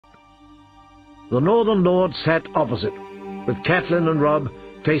The northern lord sat opposite, with Catelyn and Robb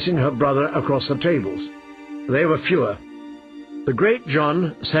facing her brother across the tables. They were fewer. The great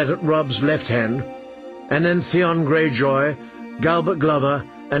John sat at Robb's left hand, and then Theon Greyjoy, Galbert Glover,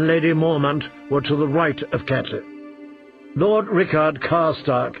 and Lady Mormont were to the right of Catelyn. Lord Rickard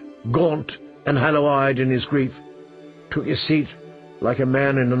Karstark, gaunt and hollow-eyed in his grief, took his seat like a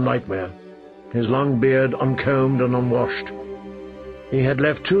man in a nightmare, his long beard uncombed and unwashed. He had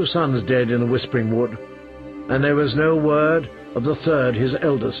left 2 sons dead in the Whispering Wood, and there was no word of the third, his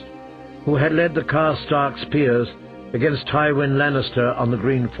eldest, who had led the Karstark spears against Tywin Lannister on the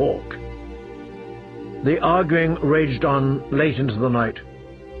Green Fork. The arguing raged on late into the night.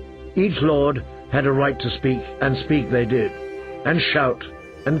 Each lord had a right to speak, and speak they did, and shout,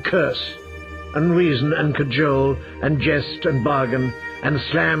 and curse, and reason, and cajole, and jest, and bargain, and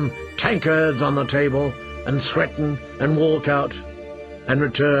slam tankards on the table, and threaten, and walk out, and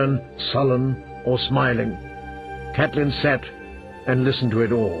return sullen or smiling. Catelyn sat and listened to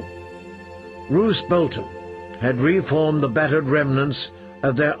it all. Roose Bolton had reformed the battered remnants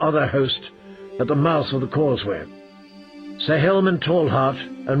of their other host at the mouth of the causeway. Sir Helman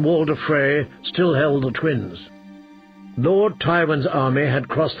Tallheart and Walder Frey still held the twins. Lord Tywin's army had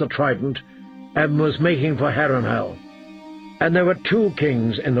crossed the Trident and was making for Harrenhal, and there were 2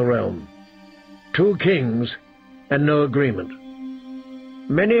 kings in the realm. 2 kings and no agreement.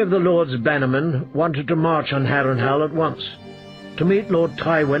 Many of the Lord's bannermen wanted to march on Harrenhal at once, to meet Lord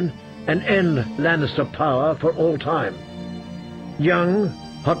Tywin and end Lannister power for all time. Young,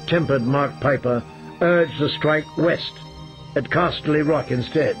 hot-tempered Mark Piper urged to strike west, at Casterly Rock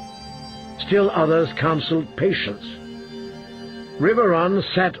instead. Still others counselled patience. Riverrun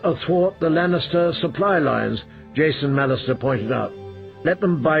sat athwart the Lannister supply lines, Jason Mallister pointed out. Let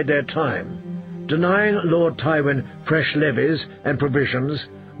them bide their time, denying Lord Tywin fresh levies and provisions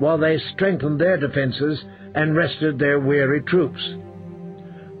while they strengthened their defences and rested their weary troops.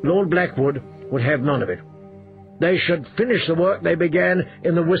 Lord Blackwood would have none of it. They should finish the work they began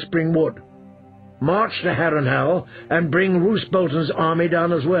in the Whispering Wood, march to Harrenhal, and bring Roose Bolton's army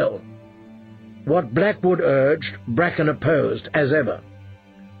down as well. What Blackwood urged, Bracken opposed, as ever.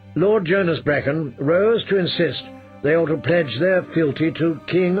 Lord Jonas Bracken rose to insist they ought to pledge their fealty to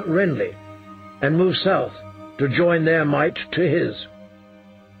King Renly, and move south to join their might to his.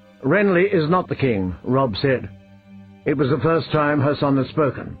 Renly is not the king, Robb said. It was the first time her son had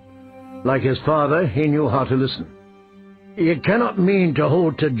spoken. Like his father, he knew how to listen. "You cannot mean to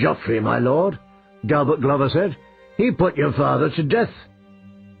hold to Joffrey, my lord," Galbert Glover said. "He put your father to death."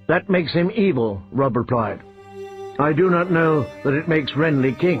 "That makes him evil," Robb replied. "I do not know that it makes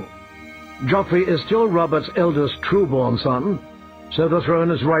Renly king. Joffrey is still Robert's eldest true-born son, so the throne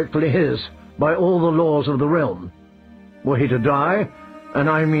is rightfully his by all the laws of the realm. Were he to die, and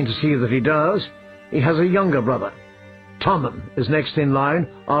I mean to see that he does, he has a younger brother. Tommen is next in line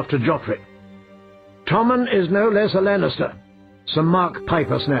after Joffrey." "Tommen is no less a Lannister," Sir Mark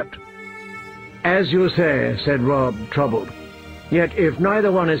Piper snapped. "As you say," said Robb, troubled. "Yet if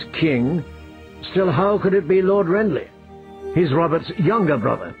neither one is king, still how could it be Lord Renly? He's Robert's younger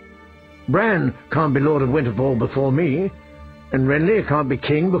brother. Bran can't be Lord of Winterfell before me, and Renly can't be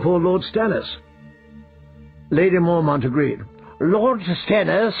king before Lord Stannis." Lady Mormont agreed. "Lord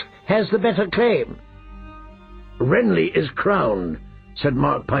Stannis has the better claim." "Renly is crowned," said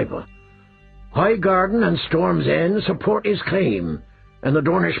Mark Piper. "Highgarden and Storm's End support his claim, and the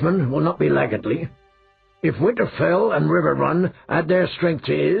Dornishmen will not be laggardly. If Winterfell and Riverrun add their strength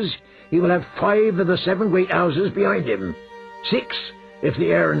to his, he will have 5 of the 7 great houses behind him. 6, if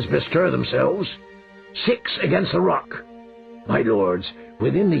the Arryns bestir themselves. 6 against the Rock. My lords,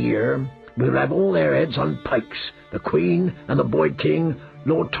 within the year, we will have all their heads on pikes, the Queen and the Boyd King,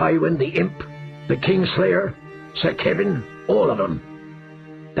 Lord Tywin, the Imp, the Kingslayer, Sir Kevin, all of them.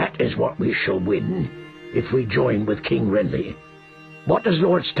 That is what we shall win, if we join with King Renly. What does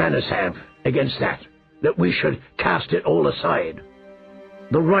Lord Stannis have against that we should cast it all aside?"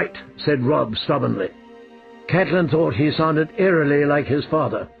 "The right," said Robb stubbornly. Catelyn thought he sounded eerily like his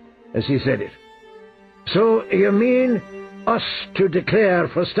father as he said it. "So you mean us to declare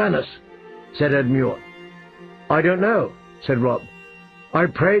for Stannis?" said Ed Muir. "I don't know," said Robb. "I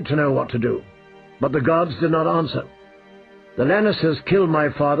prayed to know what to do, but the gods did not answer. The Lannisters killed my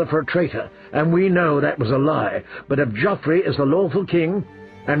father for a traitor, and we know that was a lie. But if Joffrey is the lawful king,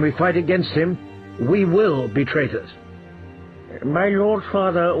 and we fight against him, we will be traitors." "My lord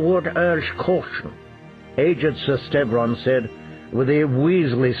father would urge caution," aged Sir Stevron said, with a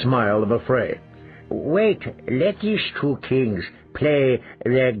weaselly smile of affray. "Wait, let these 2 kings play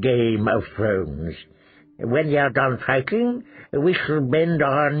their game of thrones. When ye are done fighting, we shall bend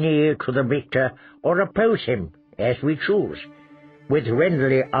our knee to the victor or oppose him, as we choose. With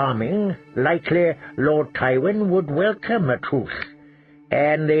Renly arming, likely Lord Tywin would welcome a truce,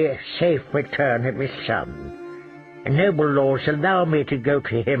 and the safe return of his son. Noble lords, allow me to go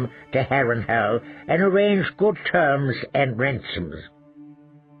to him to Harrenhal and arrange good terms and ransoms.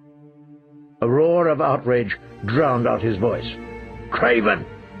 A roar of outrage drowned out his voice. "Craven!"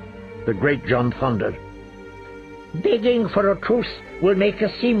 the great John thundered. Begging for a truce will make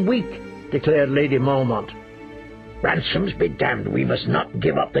us seem weak, declared Lady Mormont. "Ransoms be damned, we must not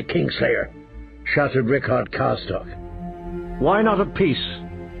give up the Kingslayer," shouted Rickard Carstock. "Why not a peace?"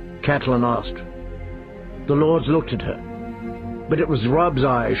 Catelyn asked. The lords looked at her, but it was Robb's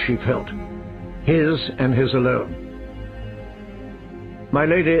eyes she felt, his and his alone. "My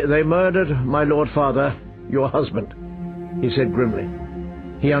lady, they murdered my lord father, your husband," he said grimly.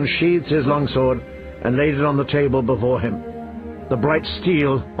 He unsheathed his longsword and laid it on the table before him, the bright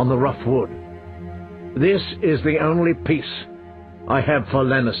steel on the rough wood. "This is the only peace I have for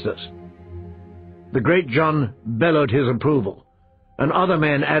Lannisters." The great John bellowed his approval, and other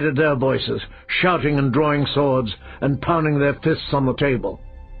men added their voices, shouting and drawing swords and pounding their fists on the table.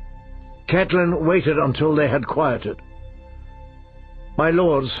 Catelyn waited until they had quieted. "My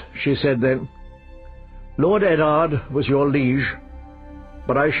lords," she said then, "Lord Eddard was your liege,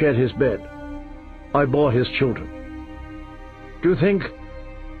 but I shared his bed. I bore his children. Do you think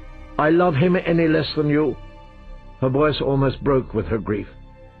I love him any less than you?" Her voice almost broke with her grief.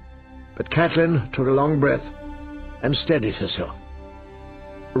 But Catelyn took a long breath and steadied herself.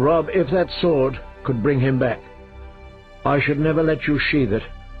 "Robb, if that sword could bring him back, I should never let you sheathe it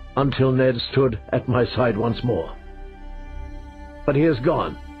until Ned stood at my side once more. But he is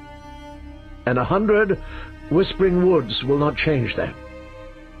gone, and 100 whispering woods will not change that.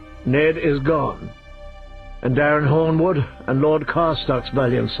 Ned is gone, and Darren Hornwood and Lord Carstock's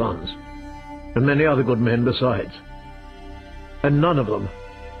valiant sons, and many other good men besides, and none of them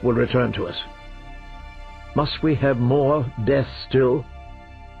will return to us. Must we have more death still?"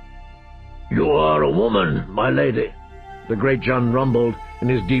 "You are a woman, my lady," the great John rumbled in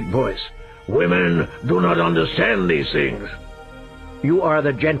his deep voice. "Women do not understand these things." "You are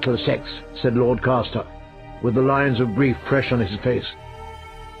the gentle sex," said Lord Carstock, with the lines of grief fresh on his face.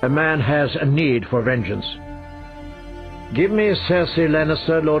 "A man has a need for vengeance." "Give me Cersei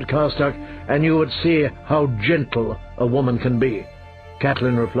Lannister, Lord Carstock, and you would see how gentle a woman can be,"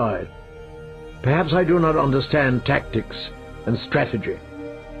 Catelyn replied. "Perhaps I do not understand tactics and strategy,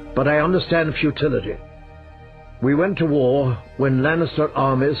 but I understand futility. We went to war when Lannister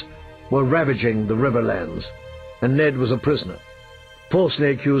armies were ravaging the Riverlands, and Ned was a prisoner,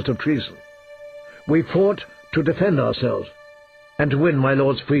 falsely accused of treason. We fought to defend ourselves, and to win my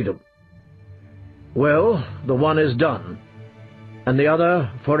lord's freedom. Well, the one is done, and the other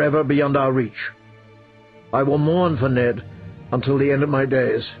forever beyond our reach. I will mourn for Ned until the end of my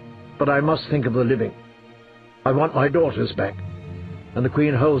days, but I must think of the living. I want my daughters back, and the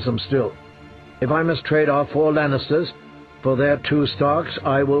Queen holds them still. If I must trade our 4 Lannisters for their 2 Starks,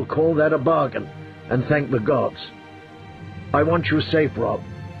 I will call that a bargain, and thank the gods. I want you safe, Robb,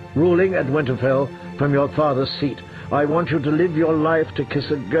 ruling at Winterfell from your father's seat. I want you to live your life to kiss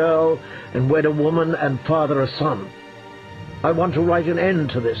a girl and wed a woman and father a son. I want to write an end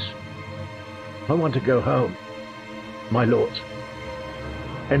to this. I want to go home, my lords,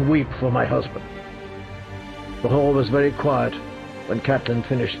 and weep for my husband." The hall was very quiet when Catelyn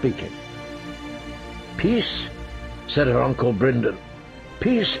finished speaking. "Peace," said her uncle Brynden.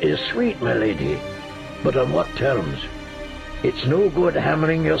 "Peace is sweet, my lady, but on what terms? It's no good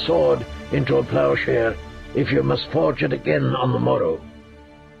hammering your sword into a plowshare if you must forge it again on the morrow.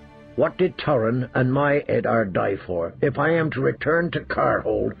 What did Torrin and my Eddard die for, if I am to return to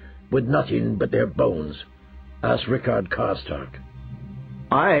Carhold with nothing but their bones?" asked Rickard Carstock.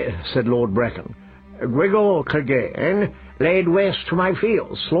 "I," said Lord Bracken, "Gregor Clegane laid waste to my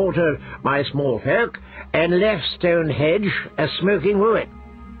fields, slaughtered my small folk, and left Stonehenge a smoking ruin.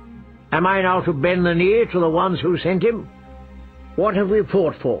 Am I now to bend the knee to the ones who sent him? What have we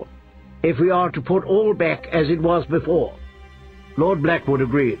fought for, if we are to put all back as it was before?" Lord Blackwood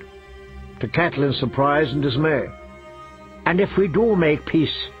agreed, to Catelyn's surprise and dismay. "And if we do make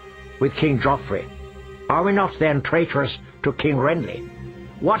peace with King Joffrey, are we not then traitors to King Renly?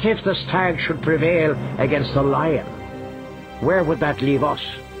 What if the stag should prevail against the lion? Where would that leave us?"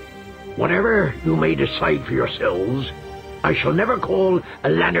 "Whatever you may decide for yourselves, I shall never call a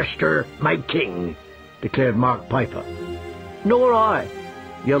Lannister my king," declared Mark Piper. "Nor I,"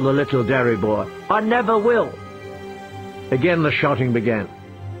 yelled the little Derry boy. "I never will." Again the shouting began.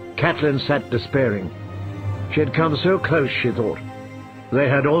 Catelyn sat despairing, She had come so close, she thought. They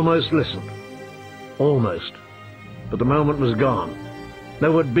had almost listened. Almost. But the moment was gone.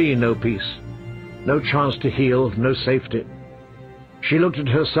 There would be no peace. No chance to heal, no safety. She looked at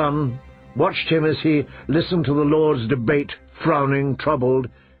her son, watched him as he listened to the Lord's debate, frowning, troubled,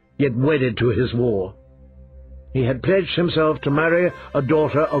 yet wedded to his war. He had pledged himself to marry a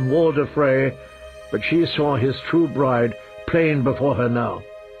daughter of Walder Frey, but she saw his true bride plain before her now.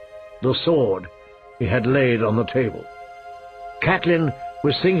 The sword he had laid on the table. Catelyn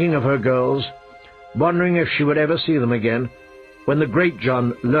was thinking of her girls, wondering if she would ever see them again, when the great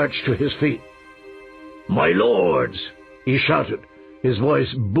John lurched to his feet. "My lords," he shouted, his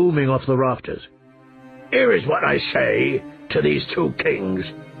voice booming off the rafters. "Here is what I say to these two kings."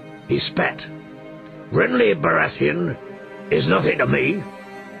 He spat. "Renly Baratheon is nothing to me,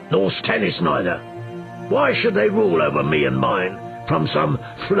 nor Stannis neither. Why should they rule over me and mine from some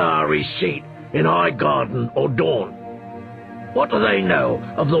flowery seat in Highgarden or Dorne? What do they know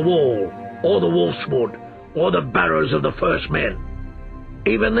of the Wall, or the Wolfswood, or the barrows of the First Men?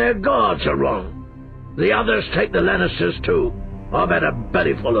 Even their guards are wrong. The others take the Lannisters too. I've had a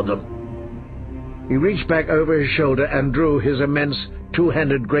bellyful of them." He reached back over his shoulder and drew his immense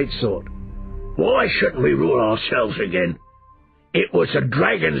two-handed greatsword. "Why shouldn't we rule ourselves again? It was the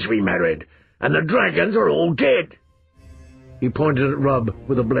dragons we married, and the dragons are all dead." He pointed at Robb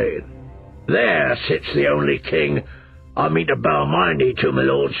with a blade. "There sits the only king I mean to bow my knee to, my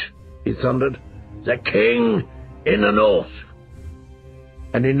lords," he thundered. "The king in the north."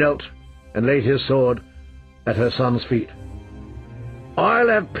 And he knelt and laid his sword at her son's feet. "I'll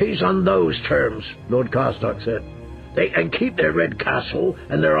have peace on those terms," Lord Carstark said. "They can keep their red castle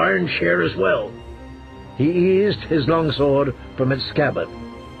and their iron chair as well." He eased his long sword from its scabbard.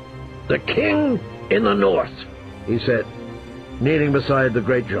 "The king in the north," he said, kneeling beside the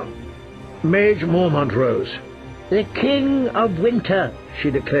great John. Mage Mormont rose. "The king of winter,"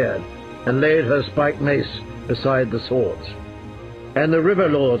 she declared, and laid her spiked mace beside the swords. And the river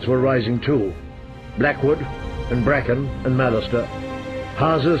lords were rising too, Blackwood and Bracken and Mallister,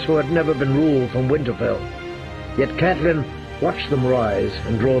 houses who had never been ruled from Winterfell. Yet Catelyn watched them rise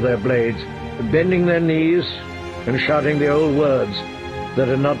and draw their blades, bending their knees and shouting the old words that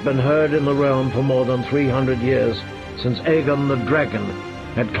had not been heard in the realm for more than 300 years, since Aegon the Dragon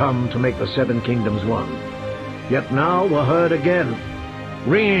had come to make the Seven Kingdoms one. Yet now were heard again,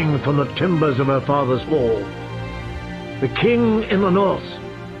 ringing from the timbers of her father's hall. "The king in the north!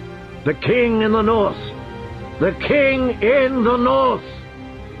 The king in the north! The king in the north!"